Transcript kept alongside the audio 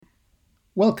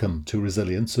Welcome to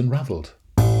Resilience Unravelled.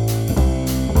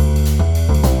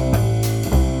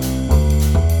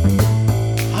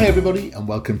 Hi, everybody, and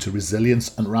welcome to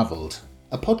Resilience Unravelled,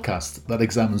 a podcast that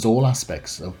examines all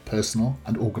aspects of personal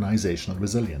and organisational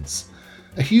resilience.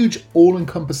 A huge,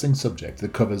 all-encompassing subject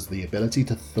that covers the ability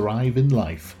to thrive in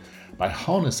life by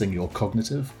harnessing your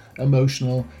cognitive,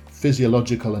 emotional,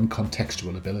 physiological, and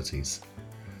contextual abilities.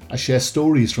 I share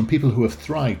stories from people who have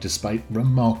thrived despite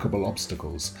remarkable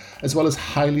obstacles, as well as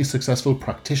highly successful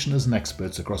practitioners and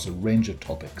experts across a range of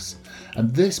topics.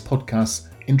 And this podcast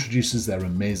introduces their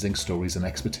amazing stories and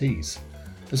expertise,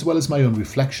 as well as my own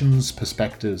reflections,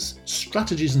 perspectives,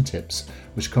 strategies and tips,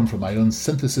 which come from my own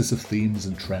synthesis of themes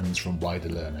and trends from wider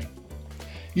learning.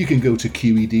 You can go to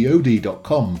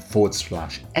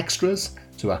qedod.com/extras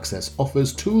to access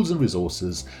offers, tools and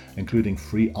resources, including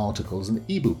free articles and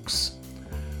ebooks.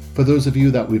 For those of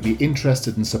you that would be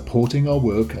interested in supporting our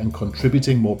work and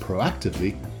contributing more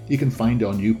proactively, you can find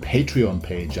our new Patreon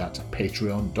page at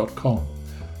patreon.com.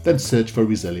 Then search for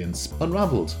Resilience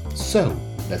Unravelled. So,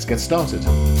 let's get started.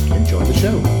 Enjoy the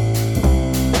show.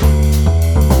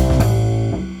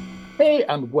 Hey,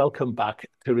 and welcome back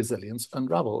to Resilience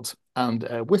Unravelled. And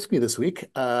with me this week,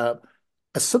 a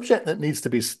subject that needs to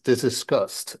be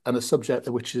discussed, and a subject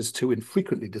which is too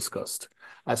infrequently discussed,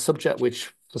 a subject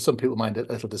which for some people find it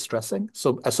a little distressing,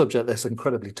 so a subject that's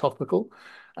incredibly topical,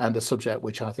 and a subject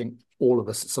which I think all of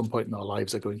us at some point in our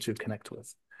lives are going to connect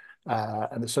with.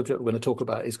 And the subject we're going to talk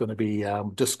about is going to be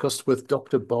discussed with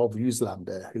Dr. Bob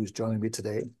Uslander, who's joining me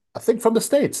today, I think from the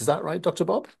States. Is that right, Dr.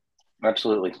 Bob?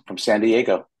 Absolutely. From San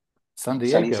Diego. San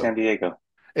Sunny Diego. San Diego.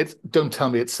 Don't tell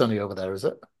me it's sunny over there, is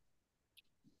it?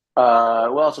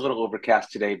 Well, it's a little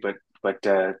overcast today, but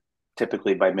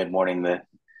typically by mid-morning the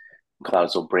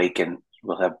clouds will break and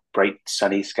we'll have bright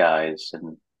sunny skies.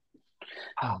 And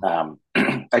Oh.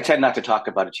 I tend not to talk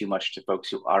about it too much to folks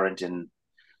who aren't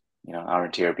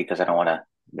here because I don't want to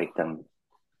make them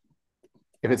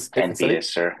envious If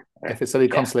it's any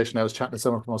yeah. consolation, I was chatting to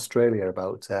someone from Australia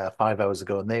about 5 hours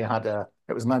ago, and they had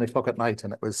it was 9 o'clock at night,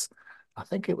 and I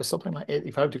think it was something like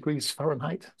 85 degrees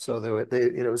Fahrenheit. So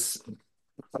it was,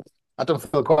 I don't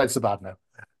feel quite so bad now.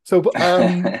 So,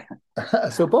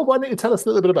 so Bob, why don't you tell us a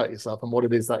little bit about yourself and what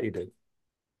it is that you do?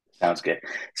 Sounds good.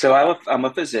 So I'm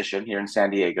a physician here in San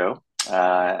Diego,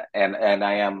 and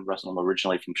I am Russell. I'm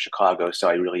originally from Chicago, so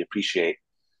I really appreciate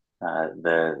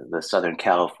the Southern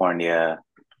California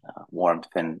warmth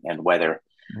and weather.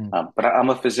 Mm. But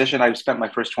I'm a physician. I've spent my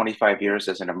first 25 years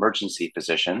as an emergency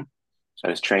physician. So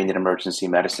I was trained in emergency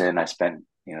medicine. I spent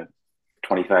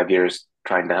 25 years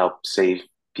trying to help save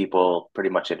people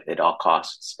pretty much at all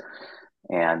costs.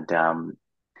 And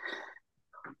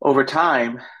over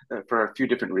time, for a few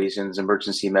different reasons,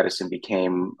 emergency medicine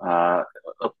became a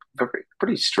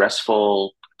pretty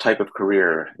stressful type of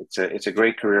career. It's a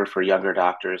great career for younger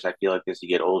doctors. I feel like as you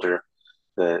get older,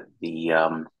 the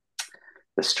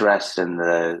stress and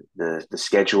the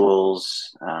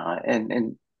schedules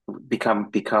and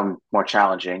become more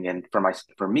challenging. And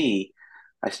for me,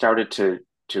 I started to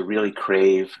really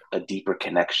crave a deeper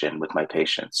connection with my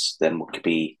patients than what could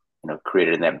be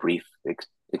created in that brief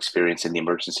experience in the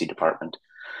emergency department.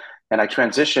 And I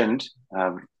transitioned,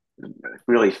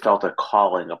 really felt a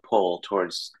calling, a pull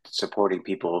towards supporting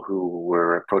people who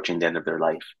were approaching the end of their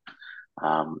life.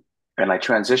 And I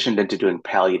transitioned into doing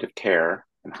palliative care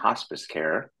and hospice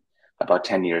care about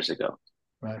 10 years ago.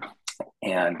 Right.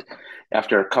 And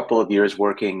after a couple of years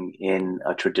working in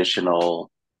a traditional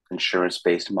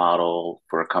insurance-based model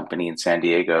for a company in San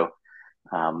Diego,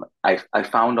 I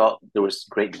found there was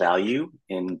great value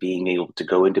in being able to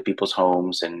go into people's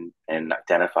homes and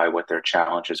identify what their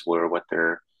challenges were, what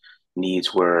their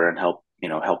needs were, and help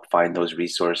find those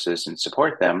resources and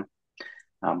support them.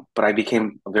 But I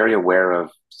became very aware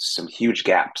of some huge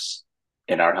gaps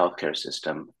in our healthcare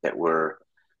system that were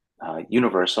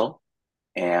universal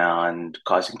and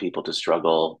causing people to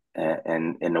struggle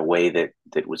and in a way that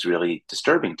was really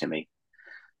disturbing to me.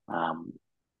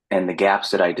 And the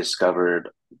gaps that I discovered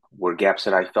were gaps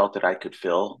that I felt that I could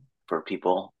fill for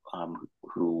people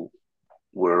who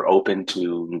were open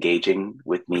to engaging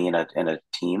with me in a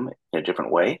team in a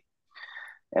different way.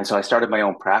 And so I started my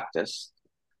own practice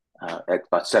at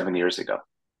about 7 years ago.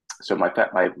 So my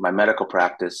medical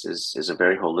practice is a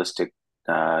very holistic.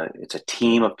 It's a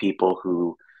team of people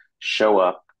who show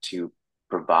up to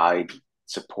provide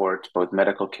support, both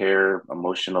medical care,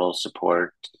 emotional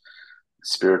support,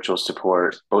 spiritual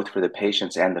support, both for the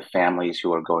patients and the families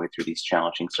who are going through these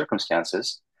challenging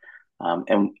circumstances.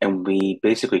 And we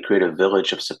basically create a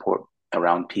village of support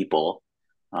around people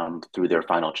through their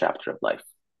final chapter of life.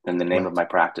 And the name of Right. my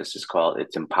practice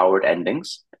it's Empowered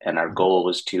Endings. And our Mhm. goal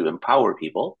was to empower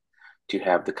people to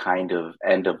have the kind of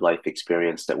end of life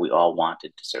experience that we all want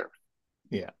and deserve.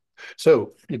 Yeah.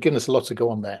 So you've given us a lot to go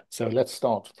on there. So let's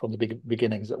start from the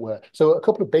beginnings, as it were. So a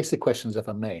couple of basic questions, if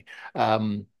I may. I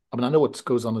mean, I know what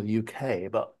goes on in the UK,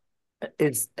 but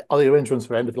are the arrangements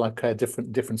for end of life care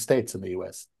different states in the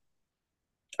US?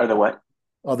 Or the what?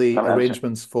 Are the I'm sorry.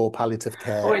 arrangements for palliative Oh,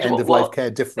 care, wait, end well, of life well, care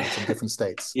different in different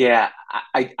states? yeah,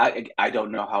 I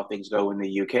don't know how things go in the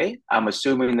UK. I'm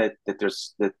assuming that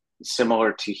there's that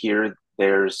similar to here.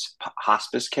 There's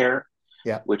hospice care,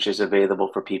 Yeah. which is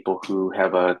available for people who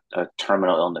have a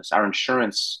terminal illness. Our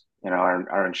insurance,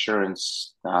 our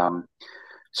insurance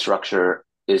structure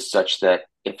is such that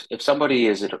if somebody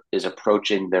is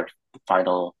approaching their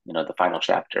final, the final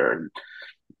chapter, and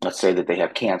let's say that they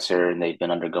have cancer and they've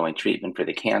been undergoing treatment for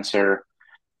the cancer,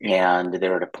 and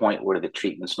they're at a point where the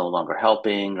treatment's no longer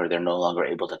helping, or they're no longer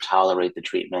able to tolerate the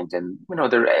treatment, and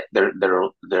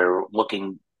they're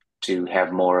looking to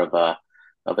have more of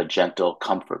a gentle,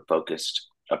 comfort focused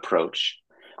approach.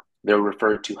 They're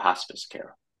referred to hospice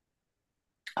care.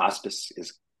 Hospice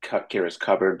is care is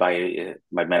covered by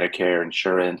Medicare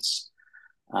insurance,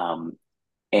 um,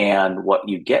 and what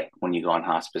you get when you go on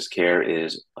hospice care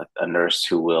is a nurse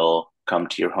who will come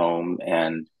to your home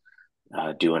and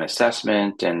do an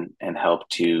assessment and help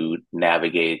to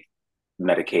navigate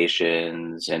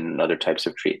medications and other types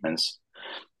of treatments.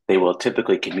 They will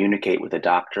typically communicate with a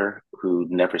doctor who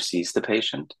never sees the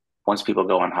patient. Once people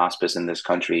go on hospice in this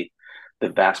country, the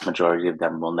vast majority of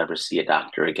them will never see a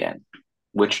doctor again,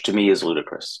 which to me is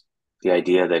ludicrous. The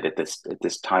idea that at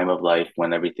this time of life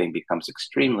when everything becomes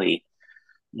extremely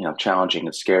challenging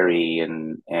and scary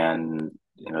and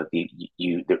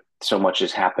so much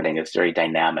is happening, it's very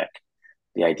dynamic.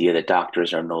 The idea that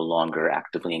doctors are no longer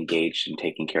actively engaged in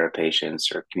taking care of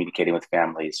patients or communicating with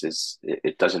families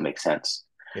it doesn't make sense.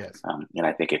 Yes. And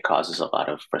I think it causes a lot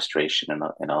of frustration and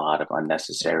a lot of Yeah.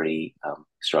 unnecessary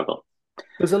struggle.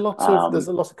 There's Um,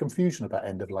 a lot of confusion about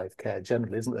end of life care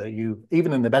generally, isn't there? You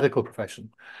even in the medical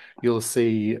profession, you'll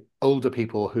see older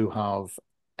people who have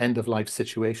end of life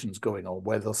situations going on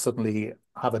where they'll suddenly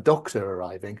have a doctor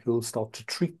arriving who'll start to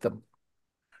treat them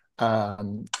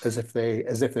as if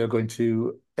they're going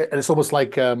to. And it's almost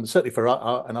like certainly for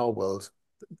in our world,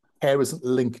 care isn't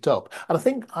linked up.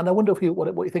 And I wonder if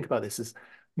what you think about this is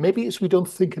maybe it's we don't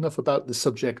think enough about the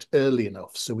subject early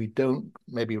enough, so we don't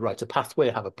maybe write a pathway,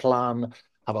 have a plan,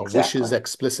 have our wishes exactly.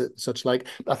 explicit, such like.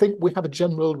 I think we have a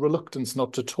general reluctance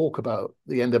not to talk about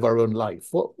the end of our own life.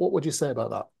 What would you say about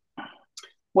that?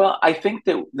 Well, I think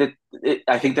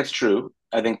I think that's true.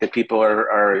 I think that people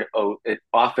are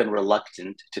often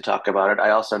reluctant to talk about it. I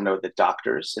also know that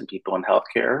doctors and people in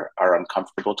healthcare are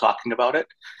uncomfortable talking about it.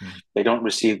 Mm. They don't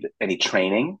receive any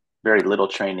training, very little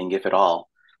training, if at all,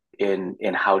 in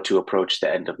how to approach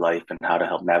the end of life and how to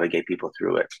help navigate people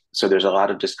through it. So there's a lot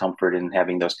of discomfort in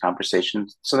having those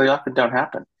conversations. So they often don't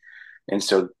happen. And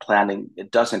so planning,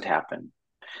 it doesn't happen.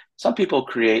 Some people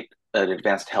create an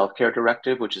advanced healthcare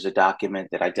directive, which is a document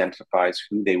that identifies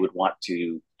who they would want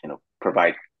to,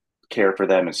 provide care for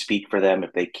them and speak for them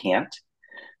if they can't.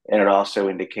 And it also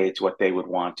indicates what they would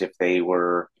want if they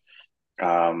were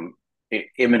um,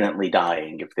 imminently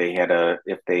dying, if they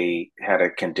had a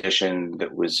condition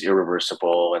that was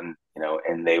irreversible, and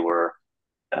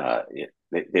uh,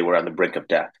 they were on the brink of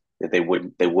death, that they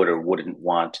would or wouldn't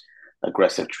want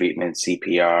aggressive treatment,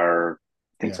 CPR,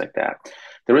 things Yeah, like that.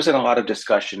 There isn't a lot of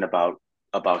discussion about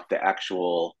the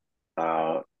actual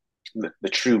the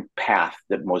true path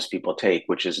that most people take,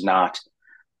 which is not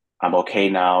I'm okay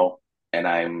now and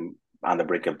I'm on the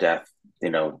brink of death,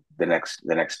 the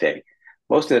next day.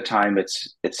 Most of the time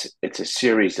it's a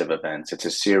series of events. It's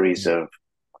a series yeah, of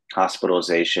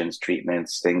hospitalizations,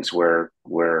 treatments, things where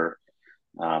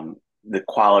um, the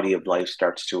quality of life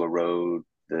starts to erode.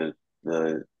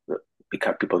 The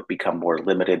people become more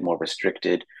limited, more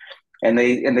restricted, and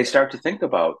they start to think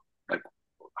about like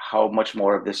how much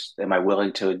more of this am I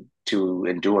willing to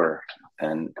endure,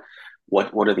 and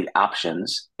what are the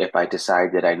options if I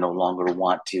decide that I no longer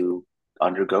want to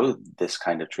undergo this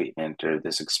kind of treatment or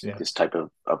yeah, this type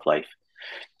of life.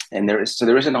 And there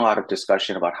isn't a lot of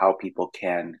discussion about how people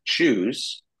can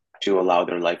choose to allow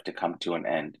their life to come to an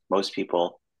end. Most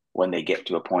people, when they get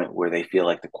to a point where they feel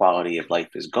like the quality of life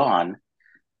is gone,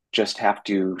 just have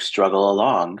to struggle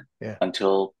along yeah,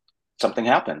 until something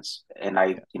happens. And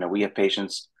yeah, we have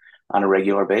patients on a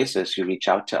regular basis who reach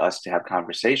out to us to have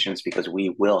conversations because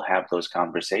we will have those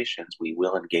conversations. We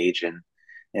will engage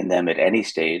in them at any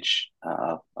stage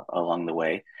along the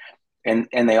way. And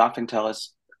they often tell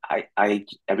us, I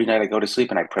every night I go to sleep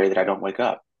and I pray that I don't wake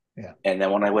up. yeah, And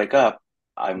then when I wake up,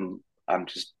 I'm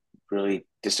just really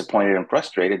disappointed and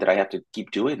frustrated that I have to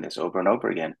keep doing this over and over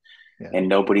again. Yeah. And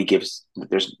nobody gives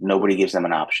them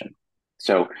an option.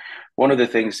 So one of the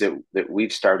things that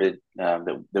we've started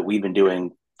that we've been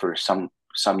doing for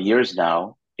some years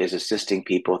now is assisting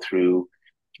people through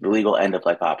the legal end of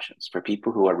life options for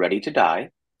people who are ready to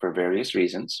die for various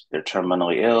reasons. They're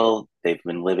terminally ill. They've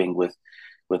been living with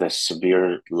a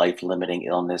severe life limiting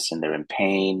illness and they're in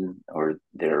pain, or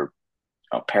they're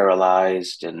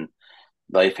paralyzed, and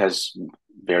life has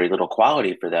very little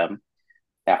quality for them.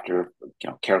 After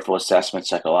careful assessments,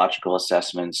 psychological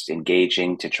assessments,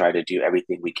 engaging to try to do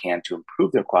everything we can to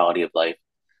improve their quality of life,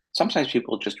 sometimes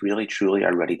people just really truly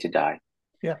are ready to die.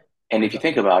 Yeah. And if you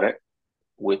think Exactly. about it,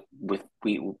 with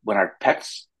we when our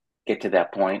pets get to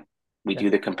that point, we Yeah. do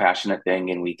the compassionate thing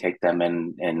and we take them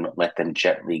and let them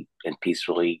gently and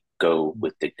peacefully go Mm.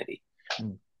 with dignity.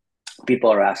 Mm.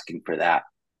 People are asking for that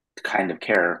kind of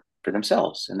care for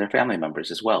themselves and their family members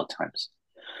as well at times.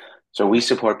 So we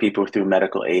support people through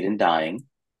medical aid in dying,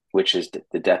 which is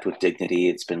the death with dignity.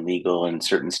 It's been legal in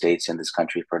certain states in this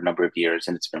country for a number of years,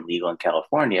 and it's been legal in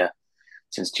California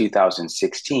since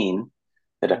 2016.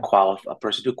 That Mm. a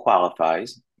person who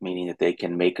qualifies, meaning that they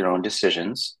can make their own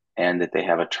decisions and that they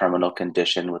have a terminal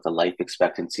condition with a life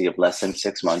expectancy of less than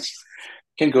 6 months,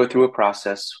 can go through a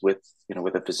process with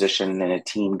a physician and a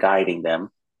team guiding them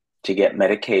to get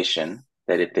medication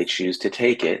that if they choose to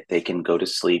take it, they can go to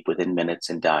sleep within minutes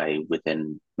and die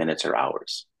within minutes or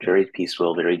hours. Yeah. Very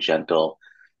peaceful, very gentle,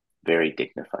 very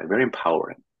dignified, very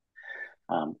empowering.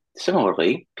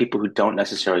 Similarly, people who don't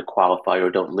necessarily qualify or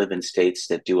don't live in states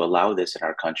that do allow this in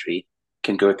our country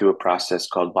can go through a process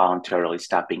called voluntarily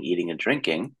stopping eating and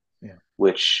drinking, Yeah.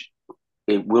 which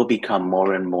it will become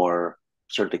more and more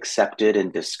sort of accepted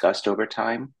and discussed over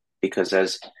time, because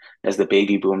as the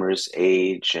baby boomers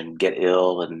age and get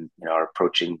ill and are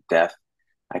approaching death,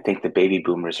 I think the baby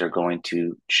boomers are going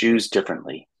to choose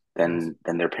differently Yes.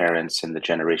 than their parents and the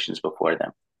generations before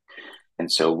them.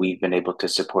 And so we've been able to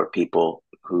support people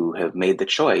who have made the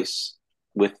choice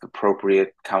with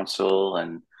appropriate counsel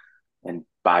and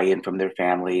buy-in from their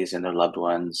families and their loved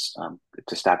ones,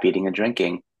 to stop eating and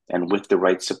drinking. And with the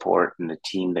right support and the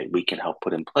team that we can help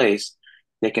put in place,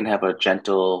 they can have a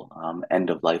gentle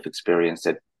end of life experience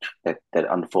that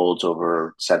unfolds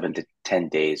over 7 to 10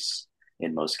 days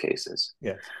in most cases.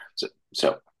 Yes. So,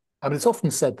 so I mean, it's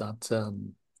often said that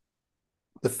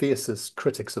the fiercest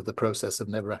critics of the process have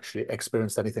never actually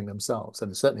experienced anything themselves.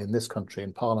 And certainly in this country,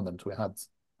 in Parliament, we had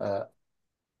uh,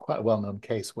 quite a well-known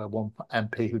case where one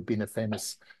MP who'd been a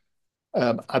famous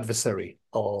adversary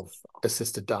of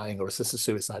assisted dying or assisted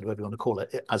suicide, whatever you want to call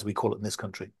it, as we call it in this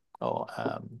country, or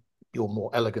your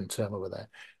more elegant term over there,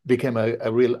 became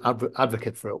a real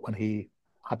advocate for it when he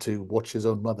had to watch his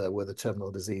own mother with a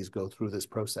terminal disease go through this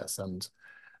process and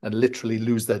literally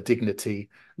lose their dignity,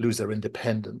 lose their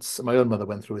independence. My own mother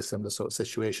went through a similar sort of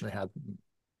situation. I had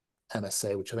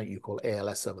MSA, which I think you call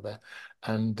ALS over there,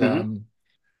 and mhm. um,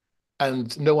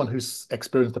 and no one who's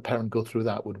experienced a parent go through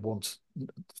that would want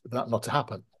that not to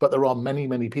happen. But there are many,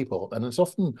 many people, and it's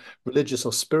often religious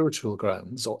or spiritual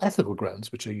grounds or ethical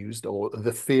grounds which are used, or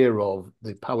the fear of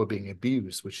the power being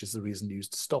abused, which is the reason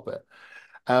used to stop it.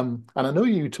 And I know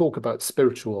you talk about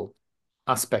spiritual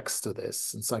aspects to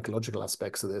this and psychological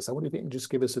aspects of this. I wonder if you can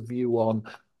just give us a view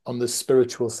on the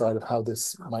spiritual side of how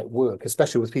this might work,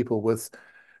 especially with people with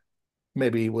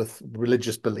maybe with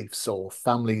religious beliefs or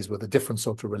families with a different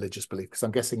sort of religious belief, because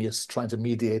I'm guessing you're trying to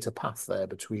mediate a path there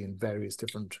between various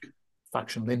different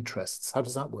factional interests. How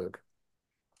does that work?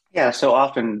 Yeah, so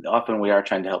often we are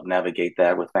trying to help navigate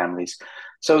that with families.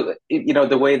 So,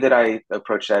 the way that I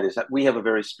approach that is that we have a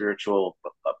very spiritual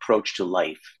approach to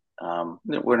life.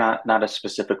 We're not a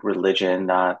specific religion,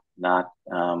 not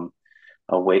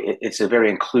a way. It's a very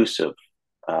inclusive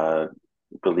uh,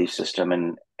 belief system,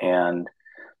 and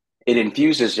it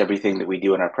infuses everything that we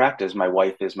do in our practice. My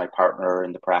wife is my partner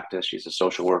in the practice. She's a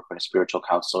social worker and a spiritual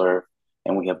counselor,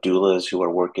 and we have doulas who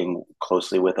are working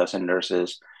closely with us and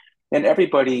nurses, and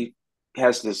everybody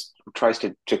has this tries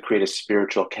to create a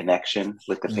spiritual connection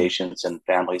with the Mm. patients and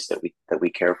families that we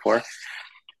care for.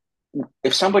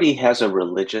 If somebody has a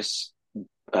religious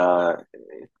uh,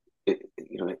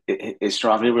 is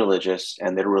strongly religious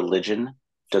and their religion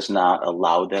does not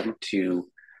allow them to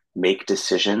make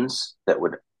decisions that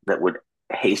would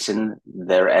hasten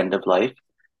their end of life,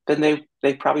 then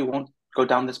they probably won't go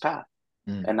down this path.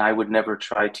 Mm. And I would never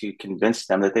try to convince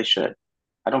them that they should.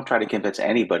 I don't try to convince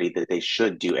anybody that they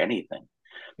should do anything.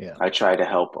 Yeah. I try to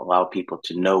help allow people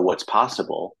to know what's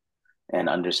possible and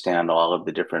understand all of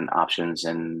the different options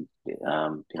and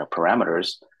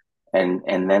parameters,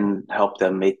 and then help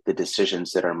them make the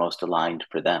decisions that are most aligned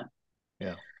for them.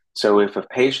 Yeah. So if a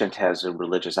patient has a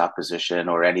religious opposition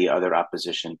or any other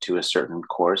opposition to a certain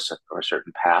course or a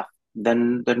certain path,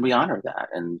 then we honor that,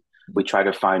 and we try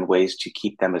to find ways to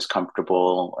keep them as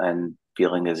comfortable and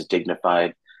feeling as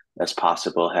dignified as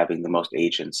possible, having the most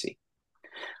agency.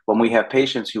 When we have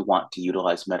patients who want to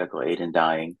utilize medical aid in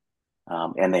dying,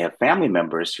 and they have family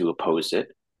members who oppose it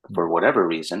for whatever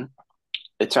reason,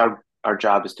 it's our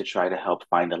job is to try to help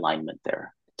find alignment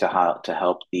there, to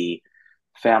help the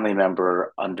family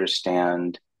member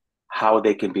understand how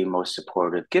they can be most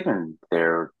supportive given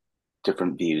their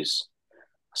different views.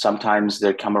 Sometimes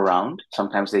they come around,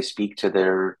 sometimes they speak to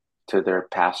their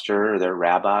pastor or their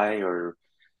rabbi, or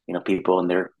people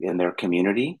in their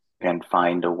community, and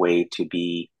find a way to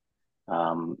be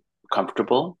um,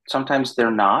 comfortable. Sometimes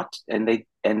they're not, and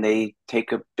they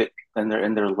take a bit, and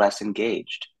they're less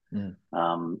engaged. Mm.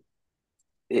 um,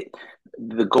 it,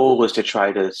 the goal is to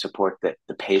try to support the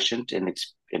patient in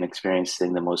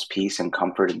experiencing the most peace and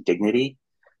comfort and dignity.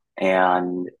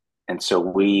 And so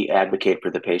we advocate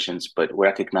for the patients, but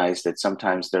recognize that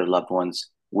sometimes their loved ones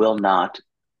will not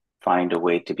find a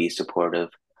way to be supportive.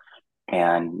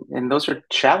 And those are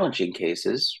challenging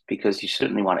cases, because you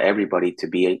certainly want everybody to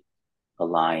be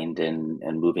aligned and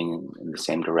moving in the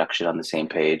same direction, on the same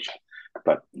page.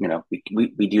 But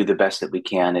we do the best that we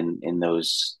can in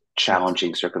those Yes.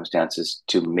 challenging circumstances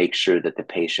to make sure that the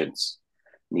patient's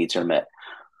needs are met.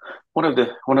 One of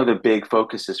the big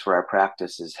focuses for our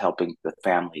practice is helping the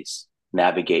families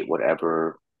navigate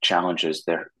whatever challenges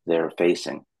they're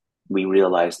facing. We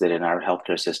realize that in our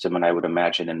healthcare system, and I would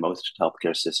imagine in most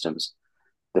healthcare systems,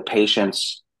 the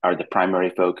patients are the primary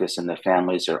focus, and the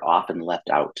families are often left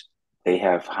out. They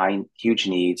have huge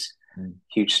needs, Mm.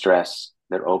 huge stress,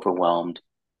 they're overwhelmed,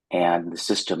 and the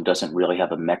system doesn't really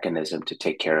have a mechanism to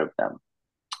take care of them.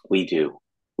 We do.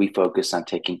 We focus on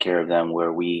taking care of them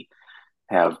where we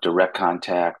have direct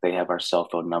contact. They have our cell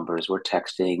phone numbers. We're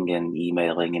texting and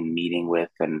emailing and meeting with,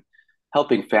 and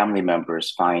helping family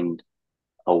members find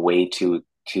a way to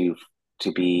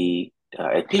be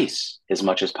at peace as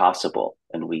much as possible.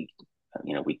 And we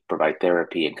provide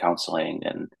therapy and counseling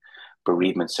and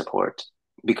bereavement support,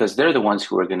 because they're the ones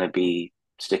who are going to be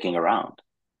sticking around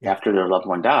Yeah. after their loved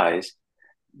one dies.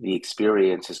 The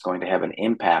experience is going to have an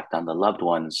impact on the loved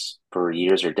ones for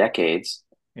years or decades,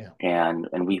 Yeah. and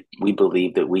we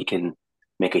believe that we can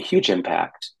make a huge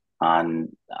impact on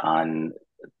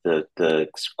the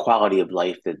quality of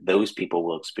life that those people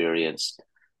will experience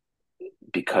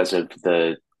because of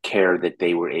the care that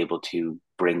they were able to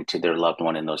bring to their loved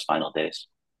one in those final days.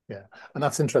 Yeah. And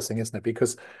that's interesting, isn't it?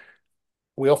 Because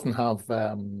we often have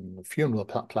funeral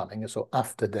planning, so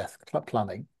after death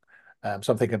planning.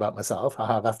 So I'm thinking about myself. I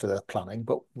have after death planning,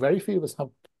 but very few of us have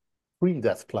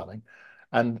pre-death planning.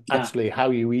 And Yeah, actually,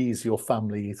 how you ease your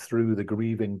family through the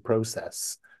grieving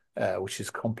process, which is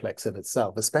complex in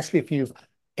itself, especially if you've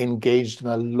engaged in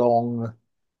a long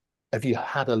if you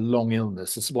had a long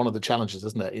illness, it's one of the challenges,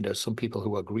 isn't it? Some people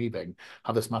who are grieving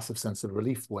have this massive sense of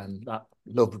relief when that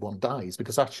loved one dies,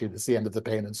 because actually it's the end of the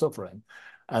pain and suffering.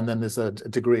 And then there's a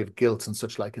degree of guilt and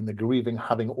such like in the grieving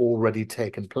having already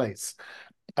taken place.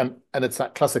 And it's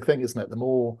that classic thing, isn't it? The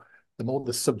more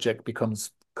the subject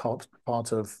becomes part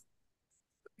of,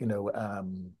 I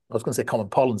was going to say common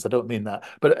parlance. I don't mean that,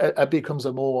 but it becomes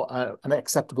a more an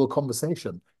acceptable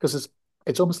conversation, because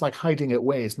it's almost like hiding it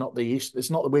away. It's not the issue. It's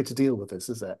not the way to deal with this,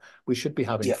 is it? We should be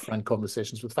having yeah. frank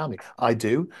conversations with family. I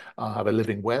do. I have a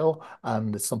living will,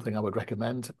 and it's something I would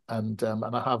recommend. And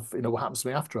I have, what happens to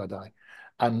me after I die,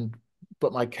 and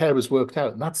but my care is worked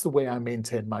out, and that's the way I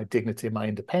maintain my dignity and my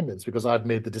independence, because I've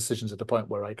made the decisions at a point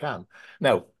where I can.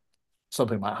 Now,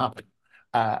 something might happen,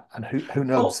 and who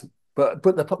Well, knows? But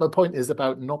the point is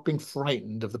about not being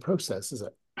frightened of the process, is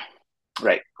it?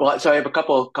 right. Well, so I have a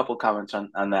couple comments on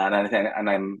that, and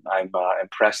I'm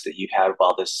impressed that you have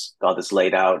all this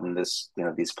laid out, and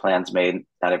these plans made.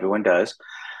 Not everyone does.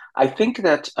 I think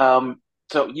that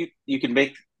so you can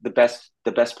make the best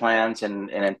plans,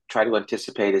 and try to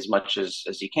anticipate as much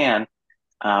as you can.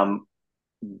 Um,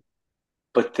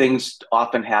 but things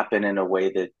often happen in a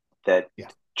way that Yeah.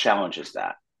 challenges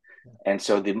that. And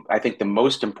so I think the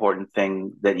most important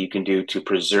thing that you can do to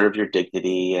preserve your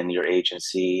dignity and your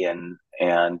agency, and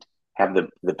have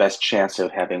the best chance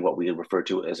of having what we refer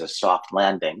to as a soft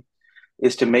landing,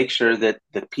 is to make sure that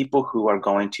the people who are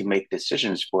going to make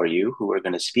decisions for you, who are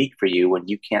going to speak for you when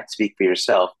you can't speak for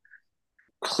yourself,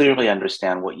 clearly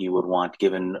understand what you would want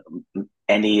given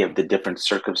any of the different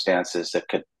circumstances that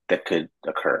could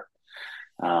occur.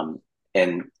 Um,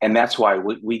 and that's why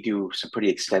we do some pretty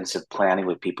extensive planning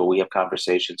with people. We have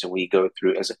conversations, and we go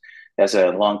through as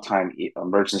a longtime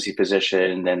emergency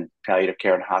physician and then palliative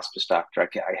care and hospice doctor,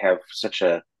 I have such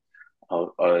a,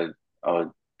 a, a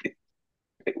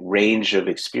range of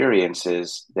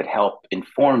experiences that help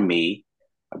inform me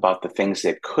about the things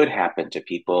that could happen to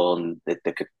people and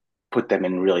that could put them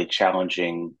in really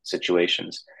challenging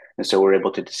situations. And so we're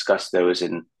able to discuss those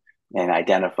and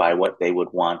identify what they would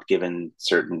want given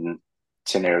certain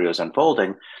scenarios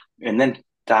unfolding, and then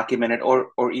document it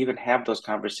or even have those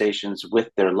conversations with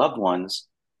their loved ones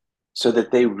so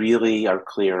that they really are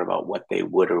clear about what they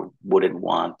would or wouldn't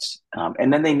want.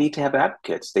 And then they need to have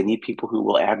advocates. They need people who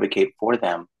will advocate for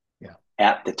them Yeah.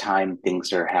 at the time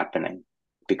things are happening,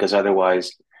 because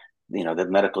otherwise, the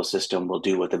medical system will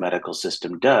do what the medical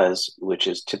system does, which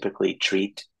is typically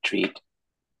treat,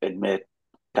 admit,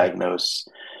 Yeah. diagnose,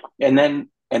 and then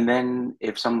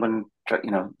if someone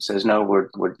says no, we're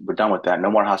done with that. No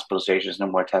more hospitalizations, no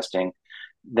more testing.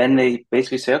 Then they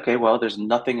basically say, okay, well, there's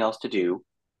nothing else to do,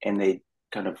 and they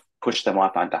kind of push them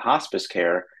off onto hospice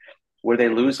care, where they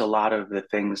lose a lot of the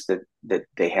things that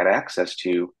they had access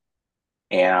to,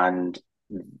 and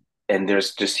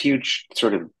there's this huge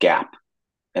sort of gap,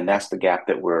 and Yeah. that's the gap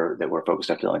that we're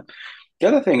focused on filling. The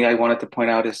other thing I wanted to point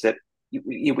out is that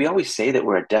we always say that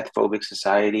we're a death phobic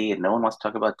society and no one wants to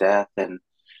talk about death,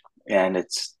 and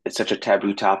it's such a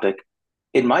taboo topic.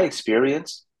 In my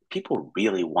experience, people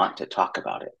really want to talk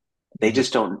about it. They Mm.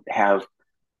 just don't have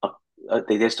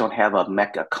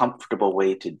a comfortable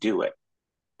way to do it.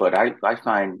 But I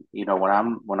find,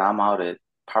 when I'm out at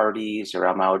parties or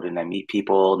I'm out and I meet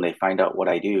people and they find out what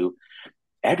I do,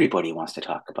 everybody wants to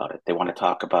talk about it. They want to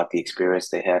talk about the experience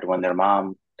they had when their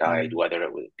mom died, Mm. whether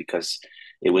it was because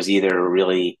it was either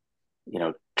really,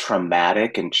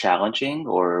 traumatic and challenging,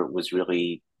 or it was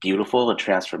really beautiful and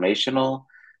transformational.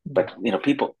 But Yeah.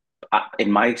 people,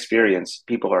 in my experience,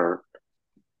 people are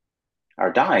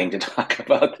dying to talk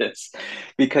about this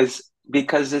because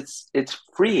it's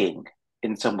freeing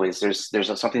in some ways. There's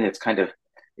something that's kind of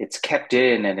it's kept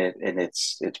in, and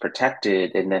it's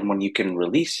protected, and then when you can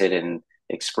release it and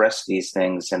express these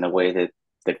things in a way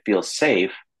that feels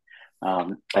safe,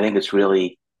 I think it's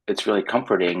really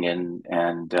comforting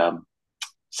and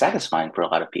satisfying for a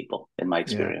lot of people in my Yeah.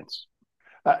 experience.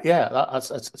 Yeah,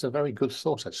 that's a very good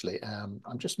thought, actually.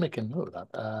 I'm just making note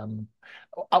of that.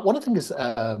 One of the things,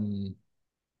 one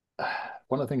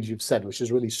of the things you've said, which has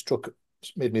really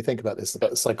made me think about this,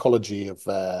 about the psychology of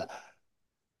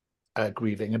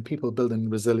grieving and people building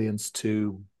resilience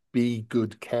to be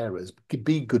good carers,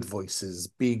 be good voices,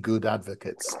 be good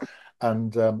advocates.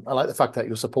 And I like the fact that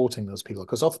you're supporting those people,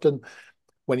 because often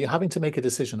when you're having to make a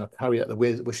decision or carry out the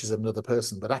wishes of another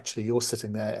person, but actually you're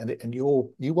sitting there and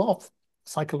you are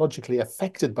psychologically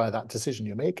affected by that decision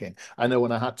you're making. I know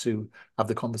when I had to have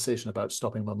the conversation about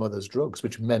stopping my mother's drugs,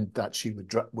 which meant that she would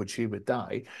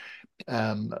die.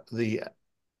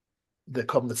 The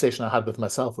conversation I had with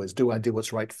myself was, do I do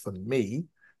what's right for me,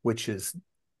 which is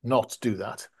not do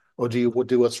that? Or do you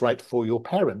do what's right for your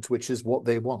parent, which is what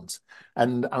they want?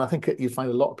 And I think you find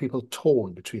a lot of people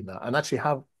torn between that and actually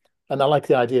and I like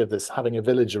the idea of this, having a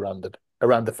village around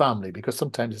the family, because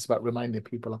sometimes it's about reminding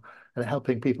people and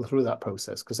helping people through that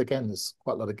process. Because again, there's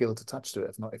quite a lot of guilt attached to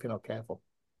it if you're not careful.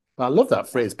 But I love that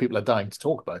phrase, people are dying to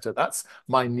talk about it. That's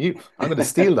my new, I'm going to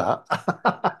steal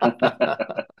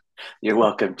that. You're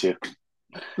welcome to.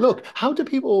 Look, how do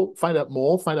people find out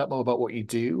more about what you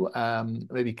do,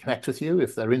 maybe connect with you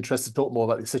if they're interested to talk more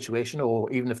about the situation,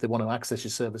 or even if they want to access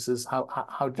your services?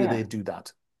 How do Yeah. they do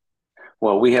that?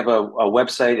 Well, we have a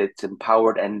website. It's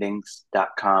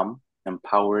empoweredendings.com,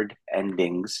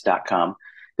 empoweredendings.com.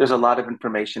 There's a lot of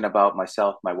information about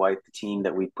myself, my wife, the team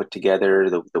that we put together,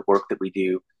 the work that we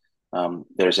do.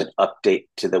 There's an update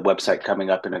to the website coming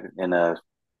up in a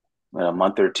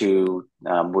month or two.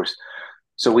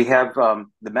 So we have the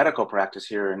medical practice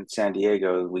here in San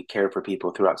Diego. We care for people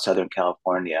throughout Southern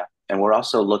California, and we're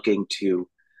also looking to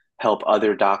help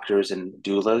other doctors and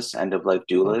doulas, end of life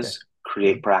Okay. doulas,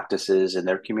 create Mhm. practices in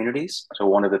their communities. So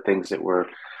one of the things that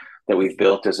we've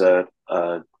built is a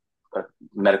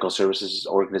medical services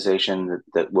organization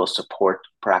that will support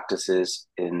practices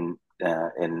in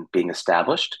being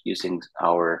established using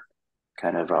our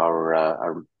kind of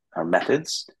our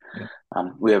methods. Yeah.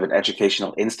 We have an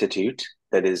educational institute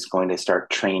that is going to start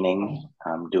training,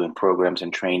 doing programs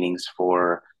and trainings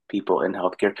for people in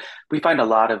healthcare. We find a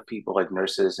lot of people like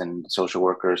nurses and social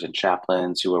workers and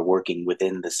chaplains who are working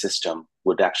within the system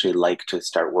would actually like to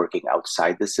start working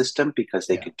outside the system because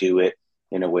they Yeah. could do it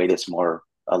in a way that's more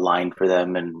aligned for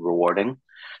them and rewarding.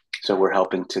 So we're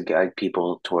helping to guide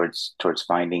people towards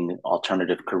finding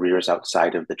alternative careers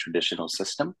outside of the traditional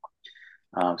system.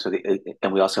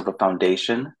 And we also have a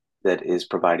foundation that is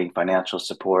providing financial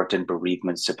support and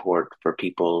bereavement support for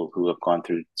people who have gone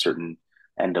through certain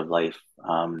end of life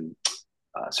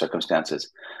circumstances.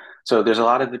 So there's a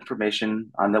lot of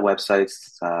information on the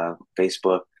websites,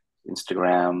 Facebook,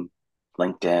 Instagram,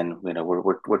 LinkedIn. You know,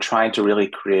 we're trying to really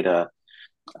create a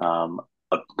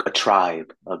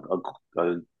tribe,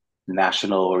 a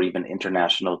national or even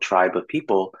international tribe of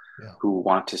people who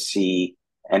want to see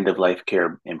end of life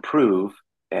care improve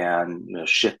and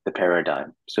shift the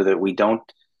paradigm so that we don't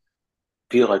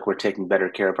feel like we're taking better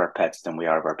care of our pets than we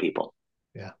are of our people.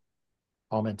 Yeah,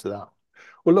 I'm into that.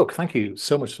 Well, look, thank you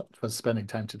so much for spending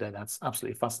time today. That's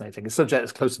absolutely fascinating. A subject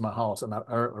is close to my heart, and I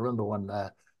remember when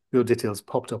your details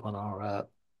popped up on our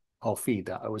feed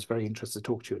that I was very interested to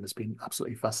talk to you, and it's been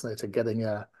absolutely fascinating getting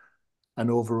an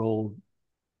overall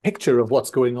picture of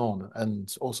what's going on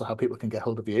and also how people can get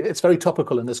hold of you. It's very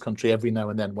topical in this country every now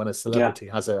and then when a celebrity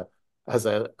has a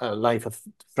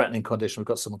life-threatening condition. We've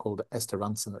got someone called Esther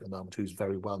Ranson at the moment who's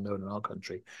very well known in our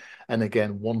country, and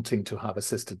again wanting to have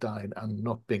assisted dying and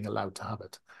not being allowed to have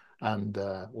it. And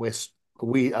a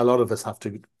lot of us have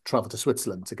to travel to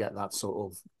Switzerland to get that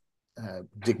sort of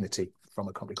dignity from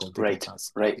a company called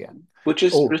Dignitas. Right. Yeah. Which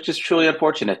is truly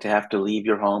unfortunate to have to leave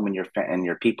your home and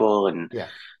your people and your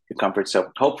comfort.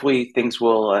 So hopefully things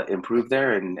will improve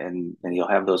there and you'll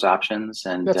have those options.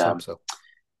 And let's hope so.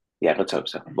 Yeah, let's hope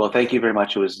so. Well, thank you very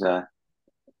much. It's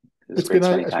been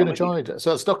a joy.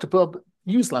 So it's Dr. Bob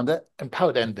Uslander,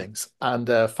 Empowered Endings, and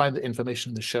find the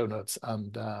information in the show notes.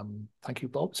 And thank you,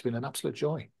 Bob. It's been an absolute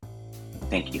joy.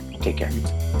 Thank you. Take care. You too.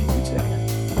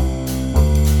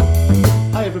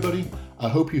 Hi, everybody. I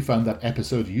hope you found that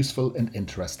episode useful and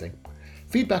interesting.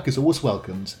 Feedback is always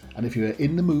welcomed, and if you are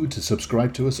in the mood to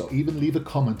subscribe to us or even leave a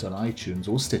comment on iTunes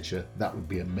or Stitcher, that would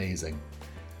be amazing.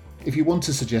 If you want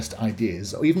to suggest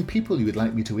ideas or even people you would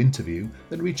like me to interview,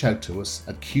 then reach out to us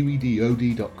at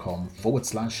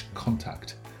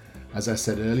qedod.com/contact. As I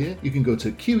said earlier, you can go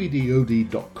to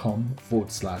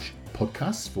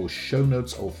qedod.com/podcasts for show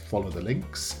notes or follow the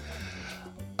links.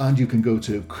 And you can go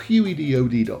to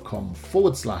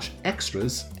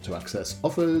qedod.com/extras to access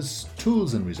offers,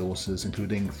 tools and resources,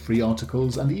 including free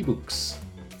articles and ebooks.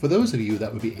 For those of you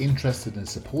that would be interested in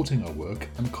supporting our work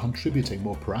and contributing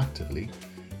more proactively,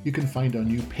 you can find our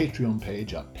new Patreon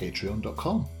page at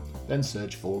patreon.com. Then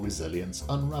search for Resilience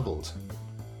Unraveled.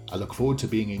 I look forward to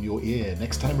being in your ear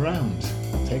next time around.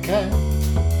 Take care.